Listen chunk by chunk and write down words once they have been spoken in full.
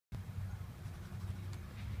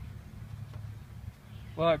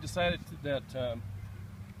Well, I've decided that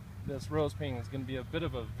this rose painting is going to be a bit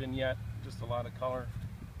of a vignette, just a lot of color,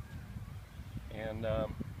 and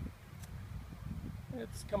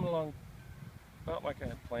it's coming along about like I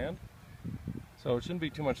had planned, so it shouldn't be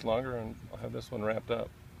too much longer and I'll have this one wrapped up.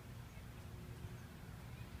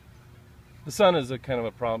 The sun is a kind of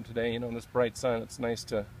a problem today, you know, in this bright sun it's nice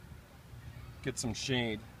to get some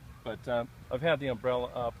shade, but I've had the umbrella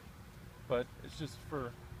up, but it's just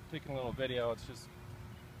for taking a little video, it's just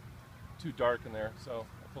too dark in there, so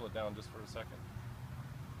I'll pull it down just for a second.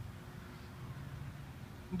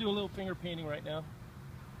 I'm doing a little finger painting right now.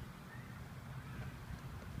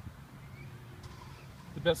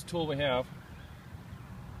 The best tool we have.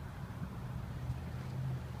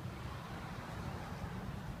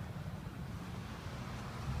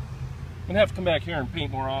 I'm gonna have to come back here and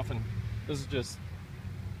paint more often. This is just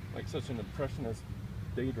like such an impressionist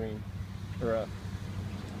daydream, or a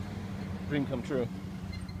dream come true.